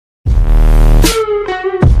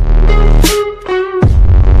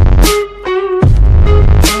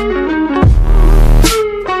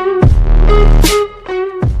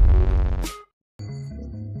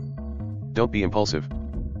Don't be impulsive.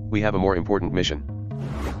 We have a more important mission.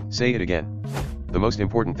 Say it again. The most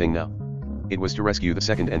important thing now. It was to rescue the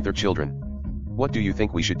second and third children. What do you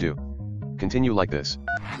think we should do? Continue like this.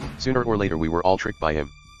 Sooner or later we were all tricked by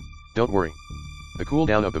him. Don't worry. The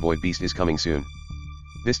cooldown of the Void Beast is coming soon.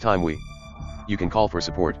 This time you can call for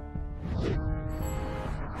support.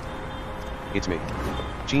 It's me.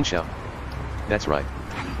 Jin Xiao. That's right.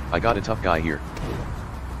 I got a tough guy here.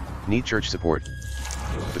 Need church support.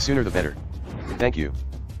 The sooner the better. Thank you.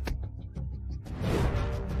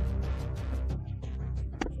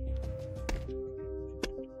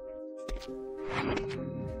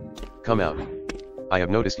 Come out. I have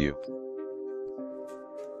noticed you.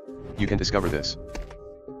 You can discover this.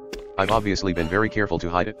 I've obviously been very careful to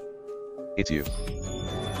hide it. It's you.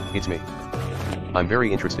 It's me. I'm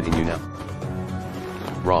very interested in you now.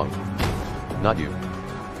 Wrong. Not you.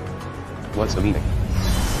 What's the meaning?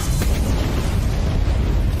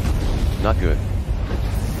 Not good.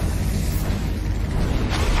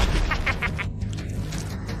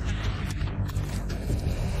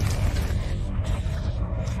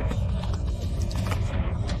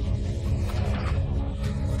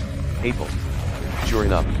 Hateful. Sure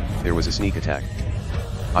enough, there was a sneak attack.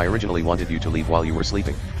 I originally wanted you to leave while you were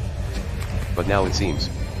sleeping. But now it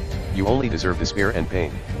seems you only deserve despair and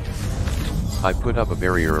pain. I've put up a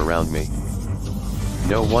barrier around me.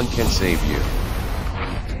 No one can save you.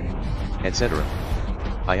 Etc.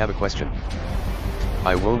 I have a question.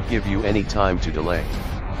 I won't give you any time to delay.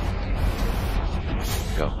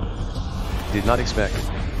 Go. Did not expect.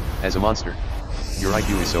 As a monster, your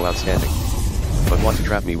IQ is so outstanding. But want to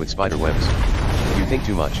trap me with spider webs. You think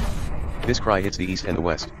too much. This cry hits the east and the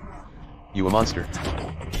west. You a monster.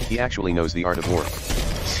 He actually knows the art of war.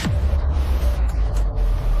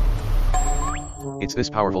 It's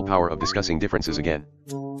this powerful power of discussing differences again.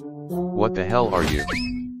 What the hell are you?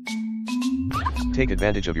 Take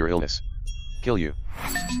advantage of your illness. Kill you.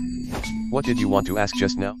 What did you want to ask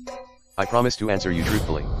just now? I promise to answer you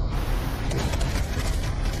truthfully.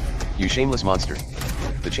 You shameless monster.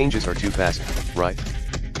 The changes are too fast, right?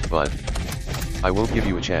 But I won't give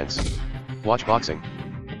you a chance. Watch boxing.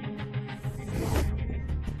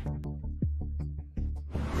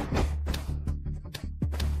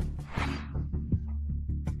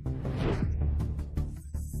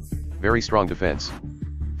 Very strong defense.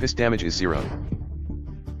 Fist damage is 0.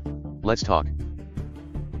 Let's talk.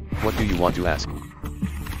 What do you want to ask?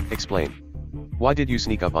 Explain. Why did you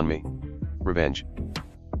sneak up on me? Revenge.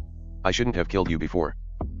 I shouldn't have killed you before.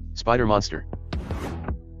 Spider monster.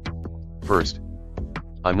 First,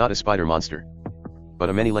 I'm not a spider monster, but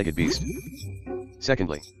a many-legged beast.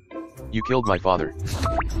 Secondly, you killed my father.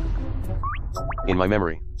 In my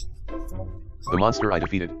memory, the monster I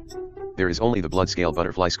defeated, there is only the blood-scale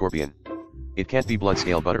butterfly scorpion. It can't be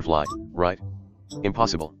blood-scale butterfly, right?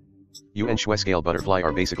 Impossible. You and Shue-scale butterfly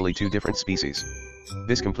are basically two different species.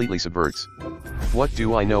 This completely subverts. What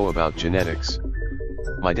do I know about genetics?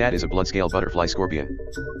 My dad is a blood-scale butterfly scorpion.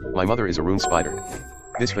 My mother is a rune spider.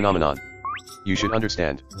 This phenomenon, you should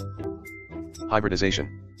understand.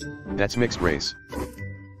 Hybridization. That's mixed race.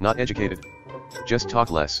 Not educated. Just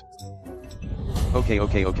talk less. Okay.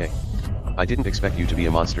 I didn't expect you to be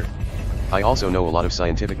a monster. I also know a lot of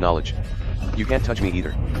scientific knowledge. You can't touch me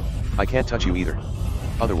either. I can't touch you either.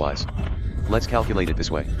 Otherwise, let's calculate it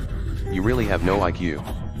this way. You really have no IQ.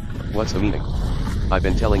 What's the meaning? I've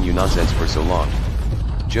been telling you nonsense for so long.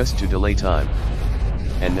 Just to delay time.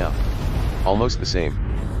 And now, almost the same.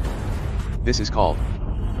 This is called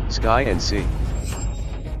Sky and Sea.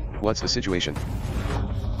 What's the situation?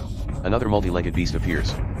 Another multi-legged beast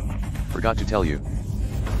appears. Forgot to tell you.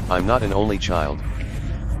 I'm not an only child.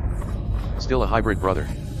 Still a hybrid brother.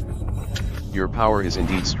 Your power is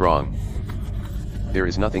indeed strong. There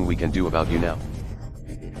is nothing we can do about you now.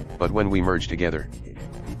 But when we merge together,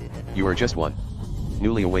 you are just one.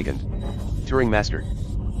 Newly awakened. Turing Master.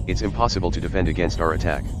 It's impossible to defend against our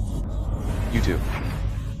attack. You too.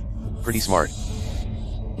 Pretty smart.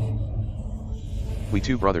 We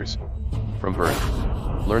two brothers. From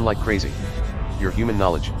birth. Learn like crazy. Your human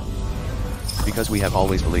knowledge. Because we have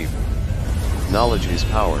always believed. Knowledge is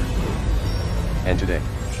power. And today,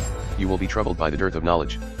 you will be troubled by the dearth of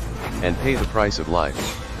knowledge. And pay the price of life.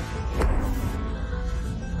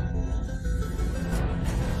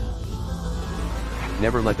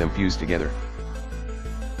 Never let them fuse together.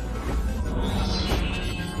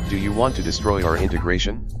 Do you want to destroy our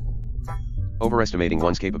integration? Overestimating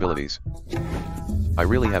one's capabilities. I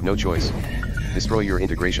really have no choice. Destroy your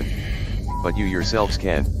integration. But you yourselves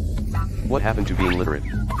can. What happened to being literate?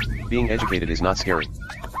 Being educated is not scary.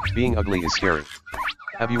 Being ugly is scary.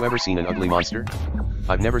 Have you ever seen an ugly monster?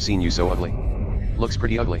 I've never seen you so ugly. Looks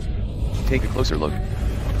pretty ugly. Take a closer look.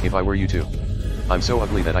 If I were you too. I'm so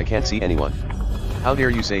ugly that I can't see anyone. How dare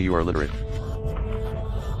you say you are literate?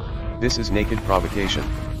 This is naked provocation.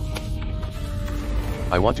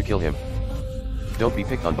 I want to kill him. Don't be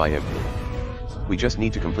picked on by him. We just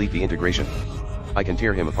need to complete the integration. I can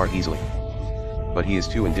tear him apart easily. But he is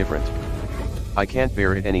too indifferent. I can't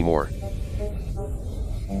bear it anymore.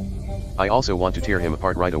 I also want to tear him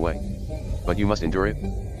apart right away. But you must endure it.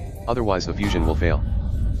 Otherwise the fusion will fail.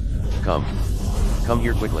 Come. Come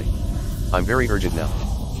here quickly. I'm very urgent now.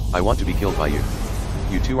 I want to be killed by you.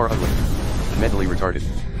 You two are ugly. Mentally retarded.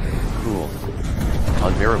 Cruel.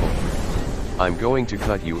 Unbearable. I'm going to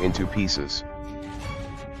cut you into pieces.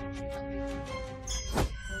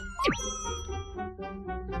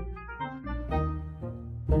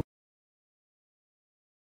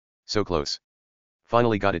 So close.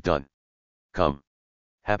 Finally got it done. Come.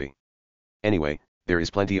 Happy. Anyway, there is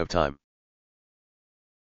plenty of time.